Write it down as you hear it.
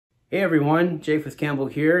Hey everyone, Jake with Campbell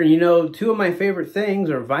here. And you know, two of my favorite things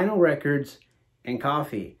are vinyl records and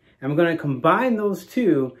coffee. And I'm going to combine those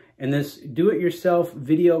two in this do-it-yourself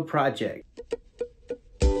video project.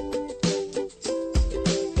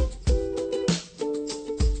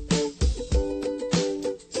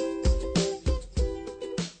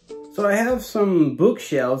 So I have some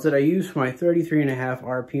bookshelves that I use for my 33.5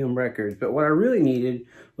 RPM records, but what I really needed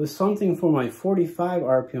was something for my 45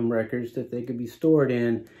 RPM records that they could be stored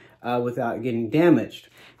in without getting damaged.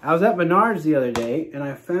 I was at Menards the other day and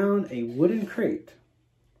I found a wooden crate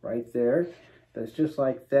right there that's just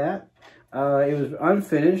like that. It was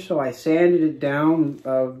unfinished, so I sanded it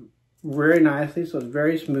down very nicely so it's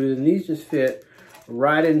very smooth, and these just fit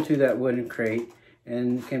right into that wooden crate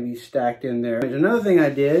and can be stacked in there. Another thing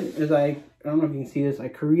I did is I don't know if you can see this, I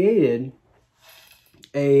created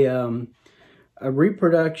a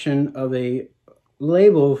reproduction of a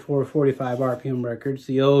label for 45 RPM records,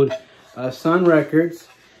 the old Sun records.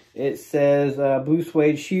 It says Blue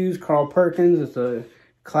Suede Shoes, Carl Perkins. It's a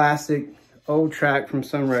classic old track from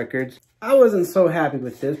Sun Records. I wasn't so happy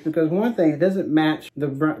with this because one thing, it doesn't match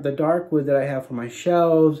the dark wood that I have for my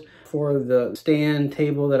shelves, for the stand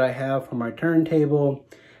table that I have for my turntable.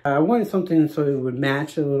 I wanted something so it would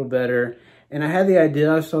match a little better. And I had the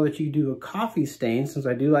idea, I saw that you could do a coffee stain, since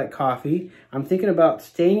I do like coffee. I'm thinking about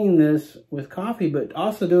staining this with coffee, but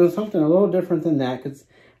also doing something a little different than that, because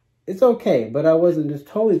it's okay, but I wasn't just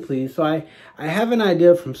totally pleased. So I have an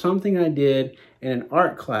idea from something I did in an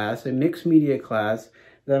art class, a mixed media class,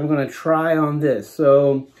 that I'm going to try on this.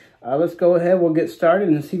 So let's go ahead, we'll get started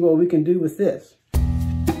and see what we can do with this.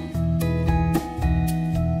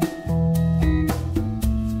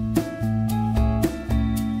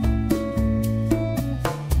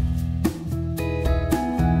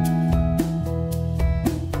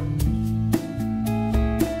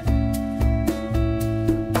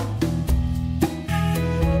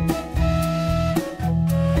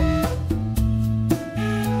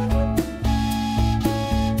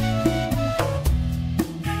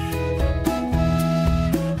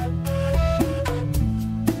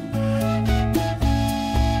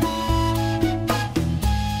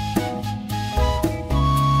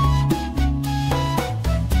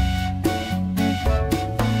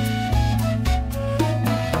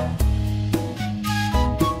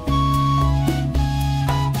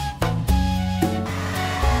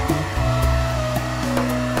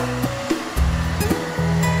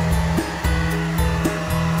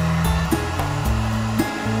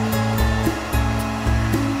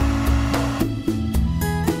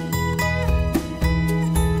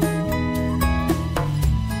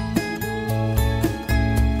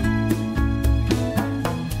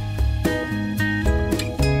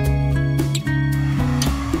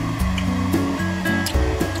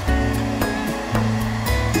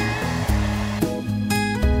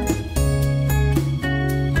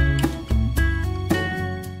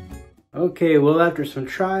 Okay, well, after some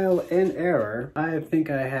trial and error, I think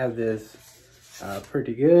I have this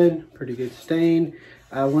pretty good stain.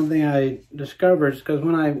 One thing I discovered is because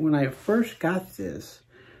when I first got this,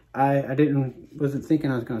 I wasn't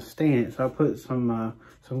thinking I was going to stain it, so I put some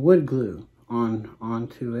wood glue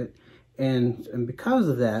onto it, and because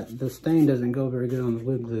of that, the stain doesn't go very good on the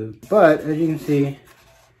wood glue. But as you can see,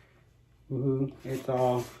 it's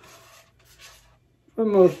all for the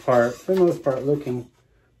most part looking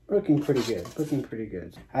pretty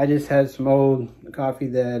good. I just had some old coffee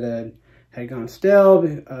that had gone stale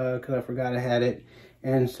because I forgot I had it.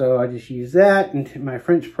 And so I just used that into my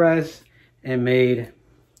French press and made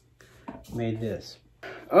this.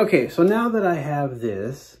 Okay, so now that I have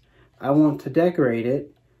this, I want to decorate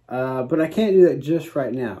it, but I can't do that just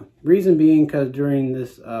right now. Reason being because during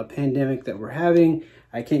this pandemic that we're having,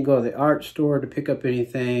 I can't go to the art store to pick up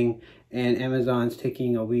anything, and Amazon's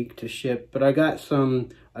taking a week to ship. But I got some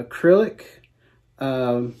acrylic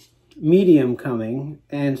medium coming,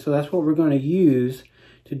 and so that's what we're going to use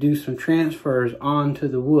to do some transfers onto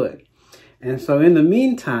the wood. And so in the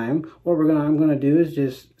meantime, what I'm going to do is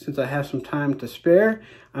just, since I have some time to spare,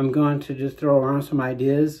 I'm going to just throw around some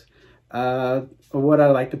ideas of what I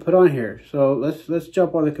like to put on here. So let's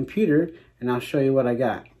jump on the computer and I'll show you what I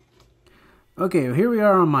got. Okay, well, here we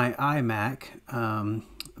are on my iMac.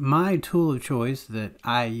 My tool of choice that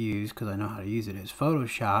I use, because I know how to use it, is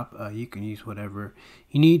Photoshop. You can use whatever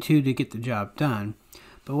you need to get the job done.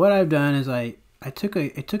 But what I've done is I took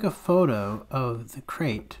a photo of the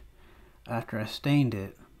crate after I stained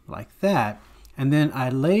it like that, and then I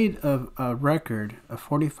laid a record, a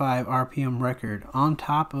 45 RPM record, on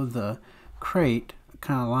top of the crate,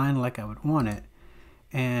 kind of lined like I would want it,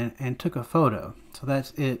 and took a photo. So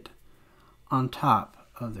that's it on top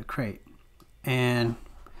of the crate. And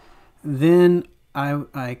then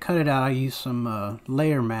I cut it out. I used some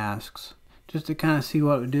layer masks just to kind of see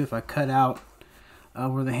what it would do if I cut out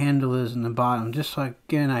where the handle is in the bottom, just so I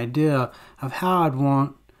get an idea of how I'd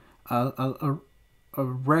want a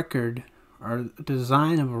record, or a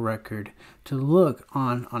design of a record, to look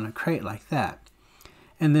on a crate like that.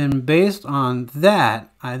 And then based on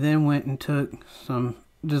that, I then went and took some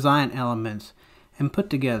design elements and put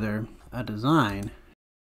together a design.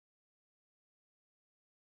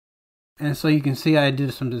 And so you can see I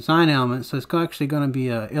did some design elements. So it's actually going to be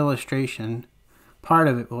an illustration. Part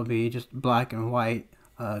of it will be just black and white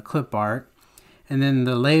clip art. And then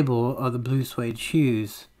the label of the blue suede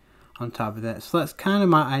shoes on top of that. So that's kind of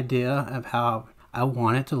my idea of how I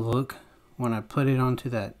want it to look when I put it onto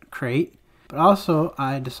that crate. But also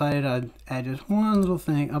I decided I'd add just one little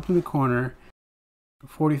thing up in the corner,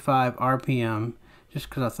 45 RPM, just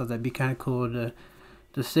because I thought that'd be kind of cool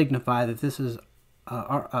to signify that this is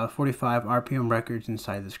 45 RPM records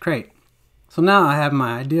inside this crate. So now I have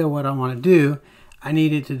my idea what I want to do. I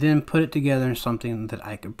needed to then put it together in something that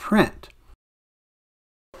I could print.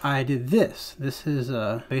 I did this. This is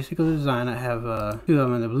basically the design. I have two of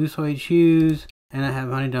them, the blue suede shoes, and I have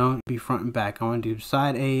honey don't be front and back. I want to do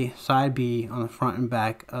side A, side B on the front and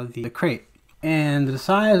back of the crate. And the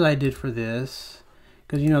size I did for this,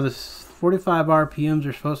 because you know the 45 RPMs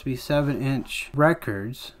are supposed to be 7-inch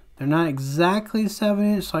records. They're not exactly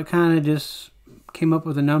 7-inch, so I kind of just came up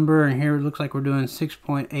with a number, and here it looks like we're doing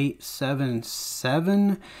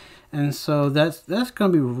 6.877, and so that's going to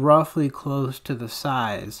be roughly close to the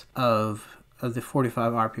size of the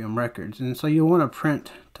 45 RPM records. And so you want to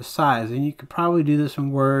print to size, and you could probably do this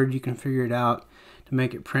in Word. You can figure it out to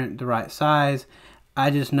make it print the right size.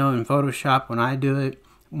 I just know in Photoshop when I do it,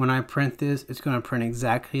 when I print this, it's going to print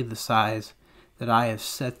exactly the size that I have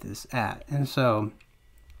set this at. And so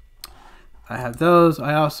I have those.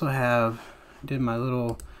 I also did my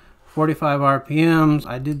little 45 RPMs.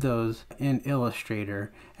 I did those in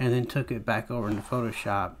Illustrator and then took it back over into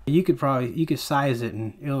Photoshop. You could size it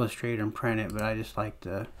in Illustrator and print it, but I just like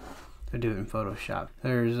to do it in Photoshop.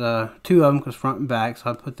 There's two of them because front and back,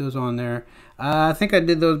 so I put those on there. I think I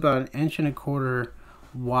did those about 1.25 inches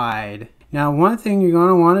wide. Now, one thing you're going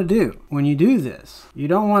to want to do when you do this, you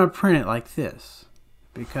don't want to print it like this,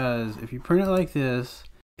 because if you print it like this,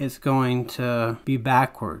 it's going to be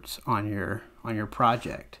backwards on your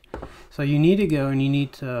project. So you need to go and you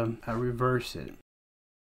need to reverse it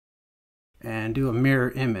and do a mirror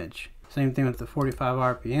image. Same thing with the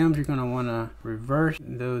 45 RPMs. You're going to want to reverse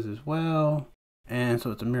those as well. And so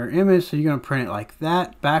it's a mirror image. So you're going to print it like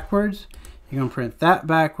that backwards. You're going to print that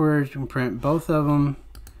backwards. You can print both of them,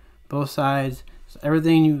 both sides. So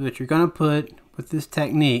everything that you're going to put with this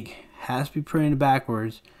technique has to be printed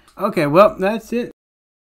backwards. Okay, well, that's it.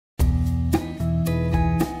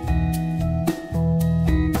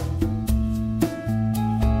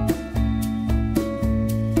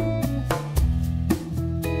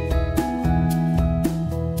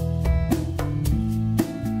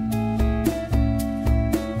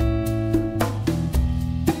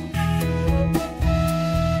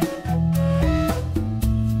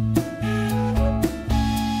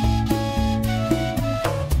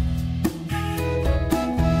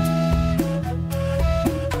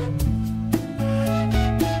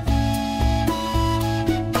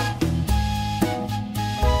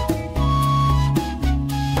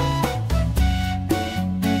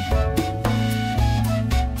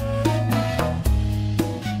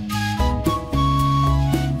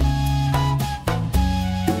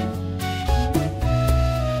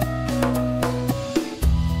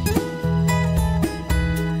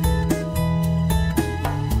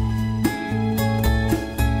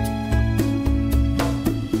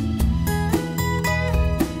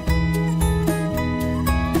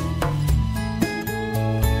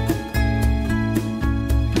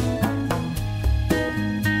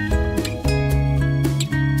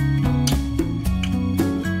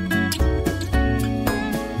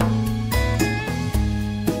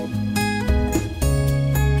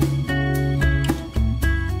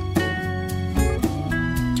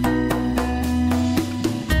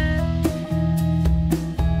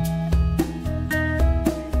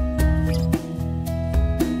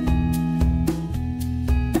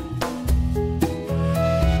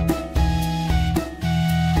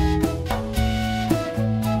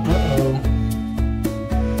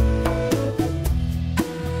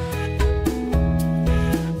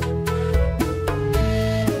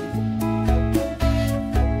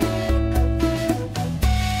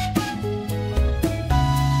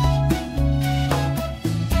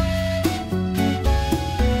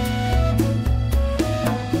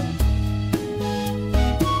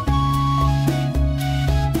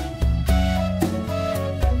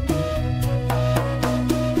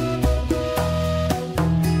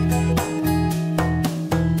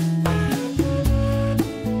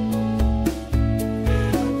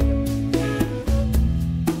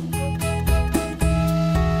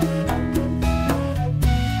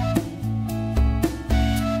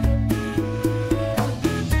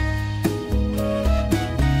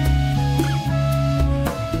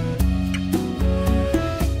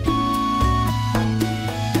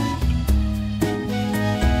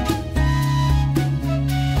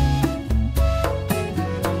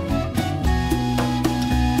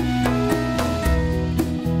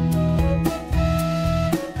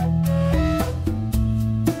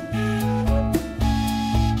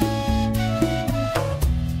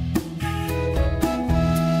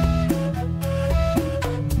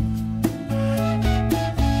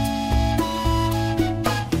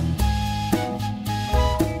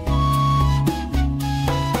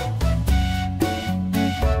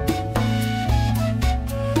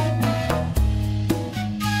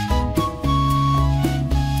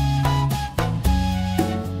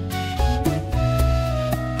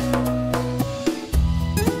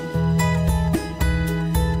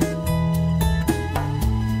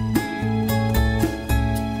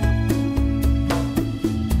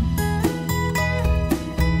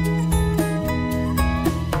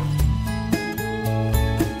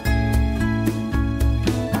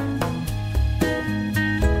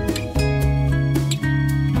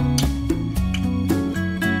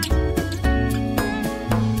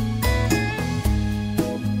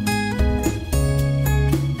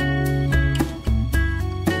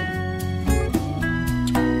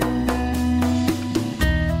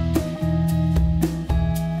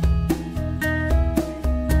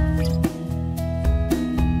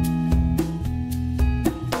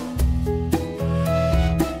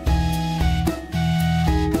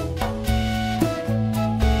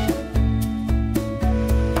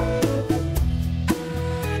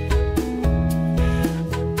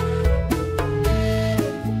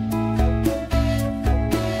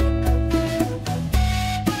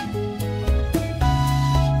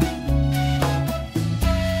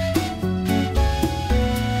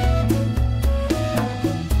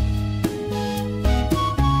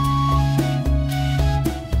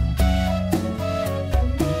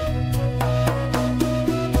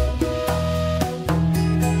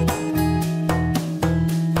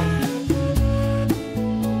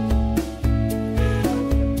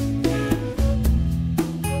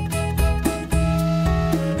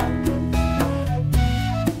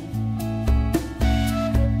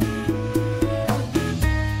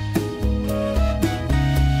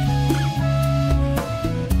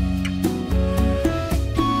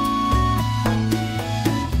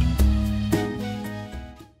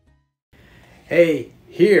 Hey,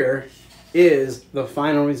 here is the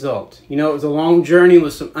final result. You know, it was a long journey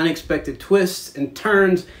with some unexpected twists and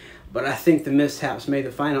turns, but I think the mishaps made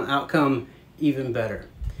the final outcome even better.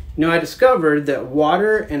 You know, I discovered that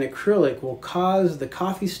water and acrylic will cause the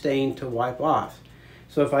coffee stain to wipe off.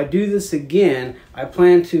 So if I do this again, I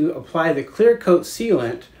plan to apply the clear coat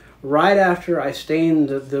sealant right after I stain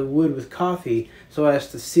the wood with coffee so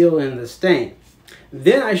as to seal in the stain.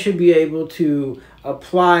 Then I should be able to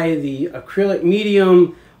apply the acrylic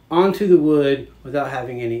medium onto the wood without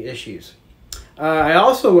having any issues. I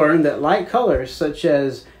also learned that light colors such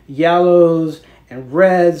as yellows and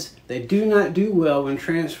reds, they do not do well when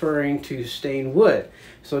transferring to stained wood.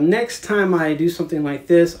 So next time I do something like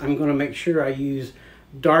this, I'm going to make sure I use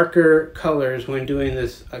darker colors when doing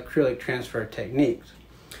this acrylic transfer technique.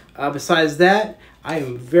 Besides that, I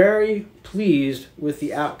am very pleased with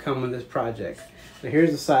the outcome of this project. So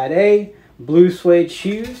here's the side A, blue suede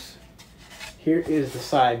shoes. Here is the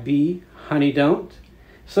side B, honey don't.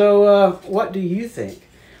 So what do you think?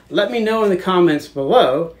 Let me know in the comments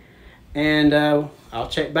below, and I'll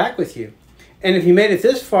check back with you. And if you made it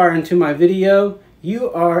this far into my video,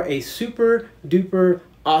 you are a super duper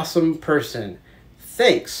awesome person.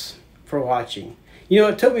 Thanks for watching. You know,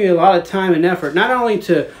 it took me a lot of time and effort, not only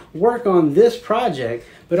to work on this project,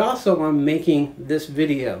 but also on making this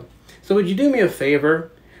video. So would you do me a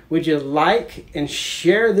favor? Would you like and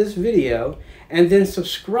share this video and then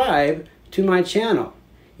subscribe to my channel?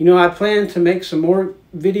 You know, I plan to make some more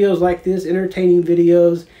videos like this, entertaining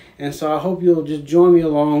videos, and so I hope you'll just join me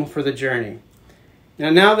along for the journey.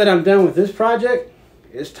 Now that I'm done with this project,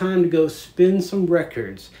 it's time to go spin some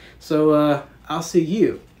records. So I'll see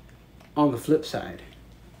you on the flip side.